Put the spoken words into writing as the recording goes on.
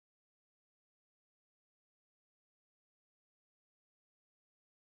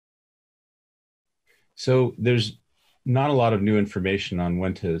So there's not a lot of new information on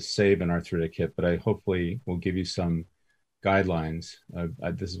when to save an arthritic hip, but I hopefully will give you some guidelines.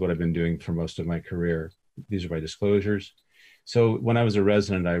 This is what I've been doing for most of my career. These are my disclosures. So when I was a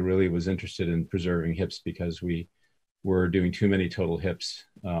resident, I really was interested in preserving hips because we were doing too many total hips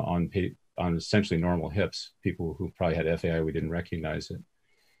on essentially normal hips. People who probably had FAI, we didn't recognize it.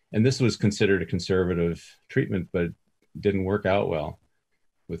 And this was considered a conservative treatment, but didn't work out well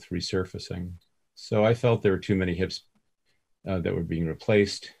with resurfacing. So I felt there were too many hips that were being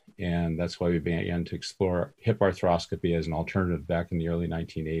replaced. And that's why we began to explore hip arthroscopy as an alternative back in the early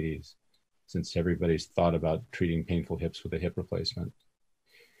 1980s, since everybody's thought about treating painful hips with a hip replacement.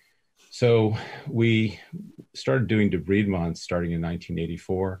 So we started doing debridement starting in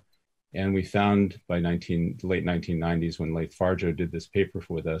 1984. And we found by late 1990s, when Laith Farjo did this paper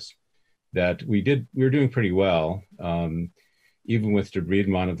with us, that we were doing pretty well. Even with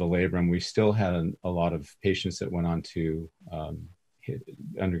debridement of the labrum, we still had a lot of patients that went on to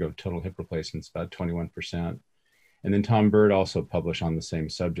undergo total hip replacements, about 21%. And then Tom Bird also published on the same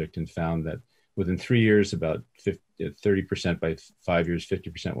subject and found that within 3 years, about 30%, by 5 years,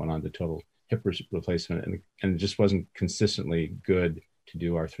 50% went on to total hip replacement, and it just wasn't consistently good to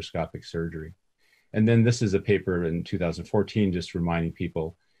do arthroscopic surgery. And then this is a paper in 2014 just reminding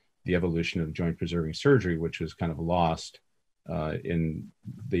people the evolution of joint preserving surgery, which was kind of lost in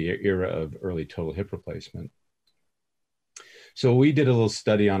the era of early total hip replacement. So we did a little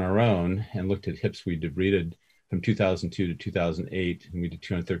study on our own and looked at hips we debrided from 2002 to 2008, and we did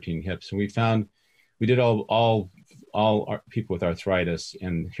 213 hips. And we found we did all people with arthritis,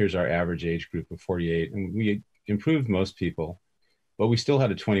 and here's our average age group of 48, and we improved most people, but we still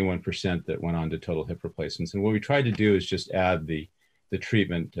had a 21% that went on to total hip replacements. And what we tried to do is just add the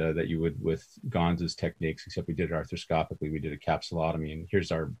treatment that you would with Gonza's techniques, except we did it arthroscopically. We did a capsulotomy, and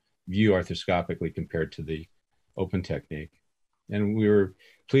here's our view arthroscopically compared to the open technique. And we were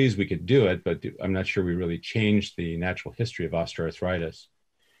pleased we could do it, but I'm not sure we really changed the natural history of osteoarthritis.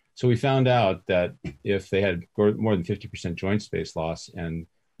 So we found out that if they had more than 50% joint space loss and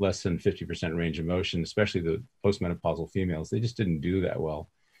less than 50% range of motion, especially the postmenopausal females, they just didn't do that well.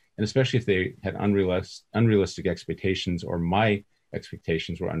 And especially if they had unrealistic expectations, or my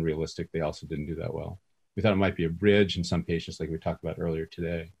expectations were unrealistic, they also didn't do that well. We thought it might be a bridge in some patients, like we talked about earlier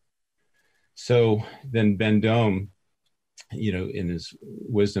today. So then Ben Dome, in his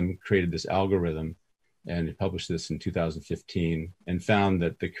wisdom, created this algorithm, and he published this in 2015 and found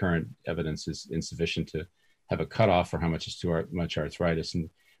that the current evidence is insufficient to have a cutoff for how much is too much arthritis. And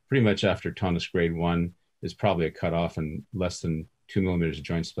pretty much after tonus grade 1 is probably a cutoff, and less than 2 millimeters of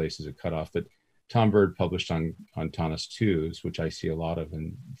joint space is a cutoff. But Tom Bird published on tonus 2s, which I see a lot of,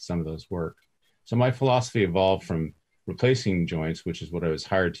 and some of those work. So my philosophy evolved from replacing joints, which is what I was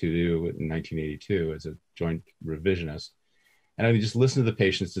hired to do in 1982 as a joint revisionist. And I would just listen to the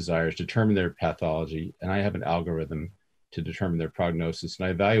patient's desires, determine their pathology, and I have an algorithm to determine their prognosis. And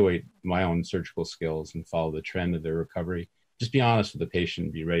I evaluate my own surgical skills and follow the trend of their recovery. Just be honest with the patient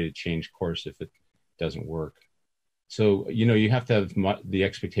and be ready to change course if it doesn't work. So, you have to have the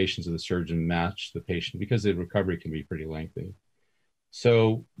expectations of the surgeon match the patient, because the recovery can be pretty lengthy.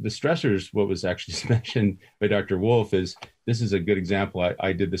 So the stressors, what was actually mentioned by Dr. Wolf, is this is a good example.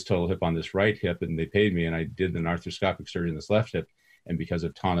 I did this total hip on this right hip, and they paid me, and I did an arthroscopic surgery in this left hip. And because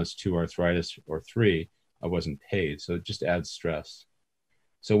of tonus 2 arthritis or 3, I wasn't paid. So it just adds stress.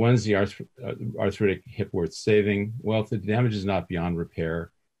 So when is the arthritic hip worth saving? Well, if the damage is not beyond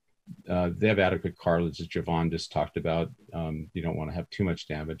repair, they have adequate cartilage, as Javon just talked about. You don't want to have too much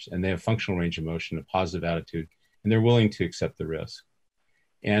damage. And they have functional range of motion, a positive attitude, and they're willing to accept the risk.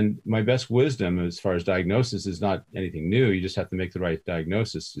 And my best wisdom as far as diagnosis is not anything new. You just have to make the right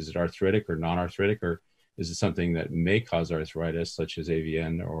diagnosis. Is it arthritic or non-arthritic, or is it something that may cause arthritis, such as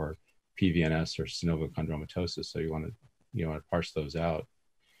AVN or PVNS or synovial chondromatosis? So you want to parse those out.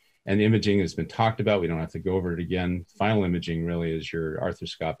 And the imaging has been talked about. We don't have to go over it again. Final imaging really is your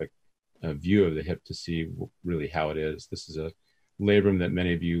arthroscopic view of the hip to see really how it is. This is a labrum that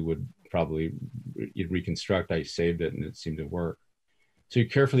many of you would probably reconstruct. I saved it and it seemed to work. So you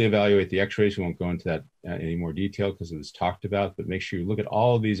carefully evaluate the x-rays. We won't go into that in any more detail because it was talked about, but make sure you look at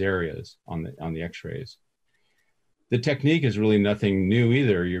all of these areas on the x-rays. The technique is really nothing new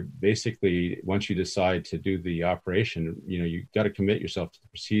either. You're basically, once you decide to do the operation, you got to commit yourself to the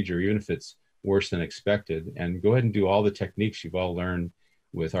procedure, even if it's worse than expected, and go ahead and do all the techniques you've all learned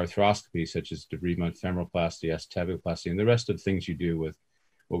with arthroscopy, such as debridement, femoroplasty, acetabuloplasty, and the rest of the things you do with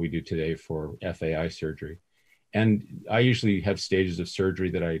what we do today for FAI surgery. And I usually have stages of surgery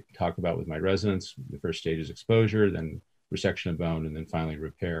that I talk about with my residents. The first stage is exposure, then resection of bone, and then finally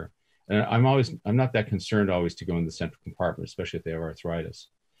repair. And I'm not that concerned always to go in the central compartment, especially if they have arthritis.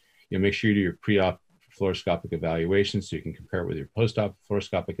 You know, make sure you do your pre-op fluoroscopic evaluation so you can compare it with your post-op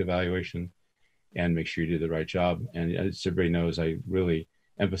fluoroscopic evaluation, and make sure you do the right job. And as everybody knows, I really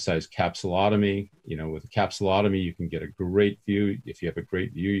emphasize capsulotomy. You know, with capsulotomy, you can get a great view. If you have a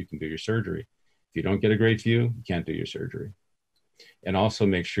great view, you can do your surgery. If you don't get a great view, you can't do your surgery. And also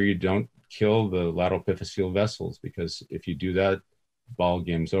make sure you don't kill the lateral epiphyseal vessels, because if you do that, ball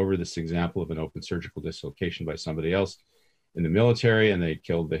game's over. This example of an open surgical dislocation by somebody else in the military, and they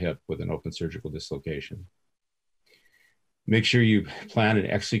killed the hip with an open surgical dislocation. Make sure you plan and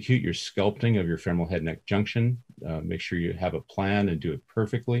execute your sculpting of your femoral head neck junction. Make sure you have a plan and do it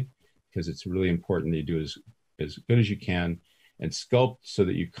perfectly, because it's really important that you do it as good as you can, and sculpt so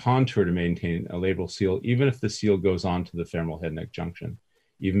that you contour to maintain a labral seal, even if the seal goes on to the femoral head neck junction,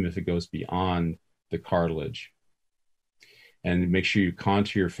 even if it goes beyond the cartilage. And make sure you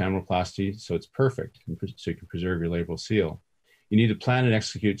contour your femoroplasty so it's perfect, so you can preserve your labral seal. You need to plan and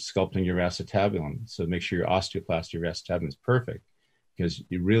execute sculpting your acetabulum. So make sure your osteoplasty of your acetabulum is perfect, because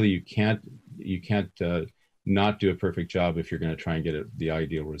you can't not do a perfect job if you're going to try and get the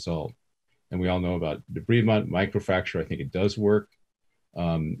ideal result. And we all know about debridement, microfracture. I think it does work.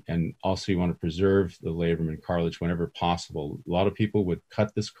 And also you want to preserve the labrum and cartilage whenever possible. A lot of people would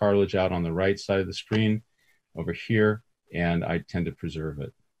cut this cartilage out on the right side of the screen over here, and I tend to preserve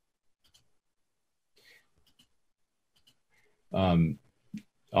it.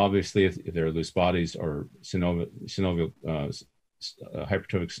 Obviously, if there are loose bodies or synovial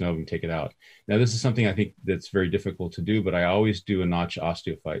hypertrophic synovium, take it out. Now, this is something I think that's very difficult to do, but I always do a notch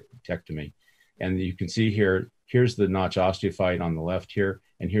osteophytectomy. And you can see here, here's the notch osteophyte on the left here,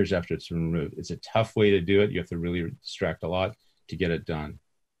 and here's after it's removed. It's a tough way to do it. You have to really distract a lot to get it done.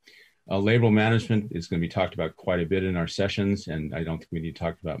 Labral management is going to be talked about quite a bit in our sessions, and I don't think we need to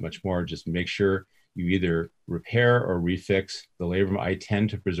talk about much more. Just make sure you either repair or refix the labrum. I tend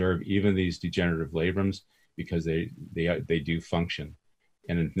to preserve even these degenerative labrums because they do function.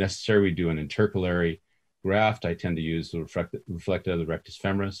 And if necessary, we do an intercalary graft. I tend to use the reflected of the rectus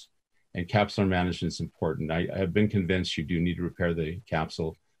femoris. And capsular management is important. I have been convinced you do need to repair the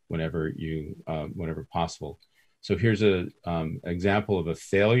capsule whenever possible. So here's an example of a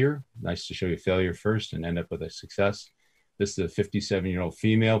failure. Nice to show you failure first and end up with a success. This is a 57-year-old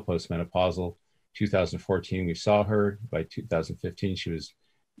female, postmenopausal. 2014, we saw her. By 2015, she was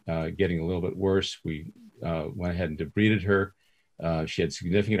getting a little bit worse. We went ahead and debrided her. She had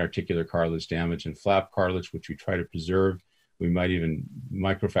significant articular cartilage damage and flap cartilage, which we try to preserve. We might even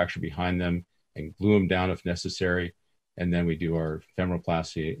microfracture behind them and glue them down if necessary. And then we do our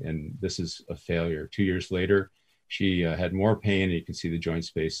femoroplasty, and this is a failure. 2 years later, she had more pain, and you can see the joint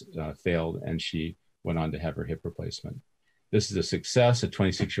space failed, and she went on to have her hip replacement. This is a success, a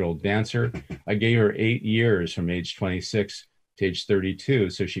 26-year-old dancer. I gave her 8 years from age 26 to age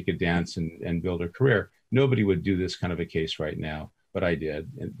 32 so she could dance and build her career. Nobody would do this kind of a case right now, but I did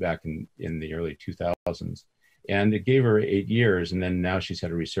back in the early 2000s. And it gave her 8 years, and then now she's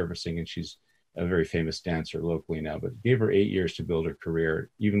had a resurfacing, and she's a very famous dancer locally now, but it gave her 8 years to build her career,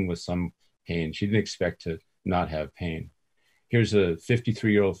 even with some pain. She didn't expect to not have pain. Here's a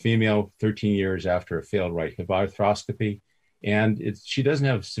 53-year-old female, 13 years after a failed right hip arthroscopy. And she doesn't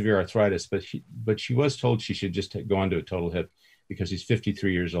have severe arthritis, but she was told she should just go on to a total hip because she's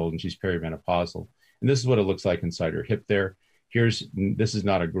 53 years old and she's perimenopausal. And this is what it looks like inside her hip there. This is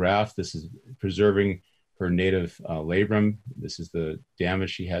not a graft. This is preserving her native labrum. This is the damage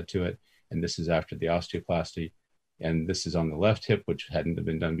she had to it. And this is after the osteoplasty. And this is on the left hip, which hadn't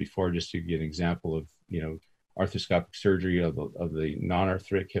been done before, just to give an example of, arthroscopic surgery of the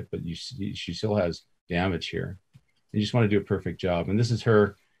non-arthritic hip, but she still has damage here. You just want to do a perfect job. And this is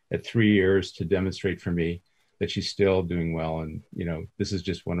her at 3 years to demonstrate for me that she's still doing well. And, this is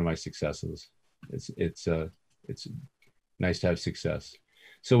just one of my successes. It's nice to have success.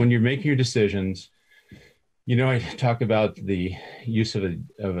 So when you're making your decisions, I talk about the use of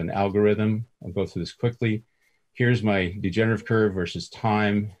an algorithm. I'll go through this quickly. Here's my degenerative curve versus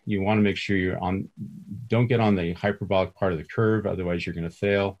time. You want to make sure don't get on the hyperbolic part of the curve, otherwise you're going to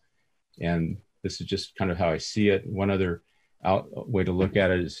fail. And this is just kind of how I see it. One other way to look at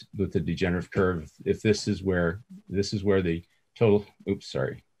it is with the degenerative curve. If this is where the total, oops,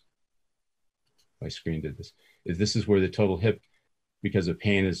 sorry. My screen did this. If this is where the total hip, because of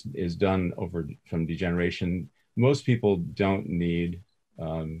pain, is done from degeneration, most people don't need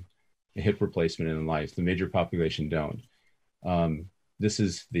a hip replacement in life. The major population don't. This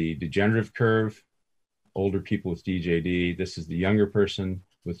is the degenerative curve, older people with DJD. This is the younger person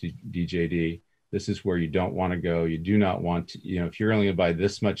with DJD. This is where you don't want to go. You do not want to, if you're only going to buy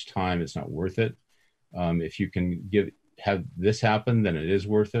this much time, it's not worth it. If you can have this happen, then it is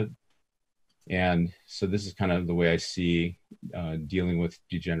worth it. And so this is kind of the way I see dealing with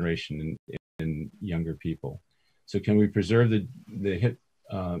degeneration in younger people. So can we preserve the hip,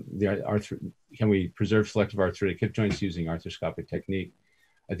 can we preserve selective arthritic hip joints using arthroscopic technique?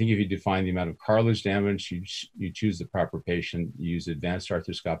 I think if you define the amount of cartilage damage, you choose the proper patient, you use advanced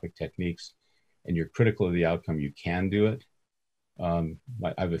arthroscopic techniques, and you're critical of the outcome, you can do it. I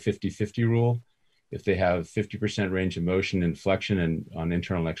have a 50-50 rule. If they have 50% range of motion and flexion and on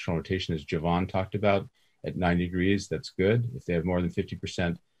internal and external rotation, as Javon talked about, at 90 degrees, that's good. If they have more than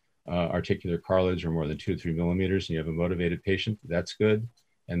 50% articular cartilage or more than 2 or 3 millimeters and you have a motivated patient, that's good.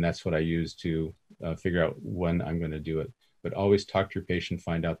 And that's what I use to figure out when I'm going to do it. But always talk to your patient,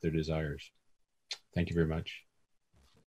 find out their desires. Thank you very much.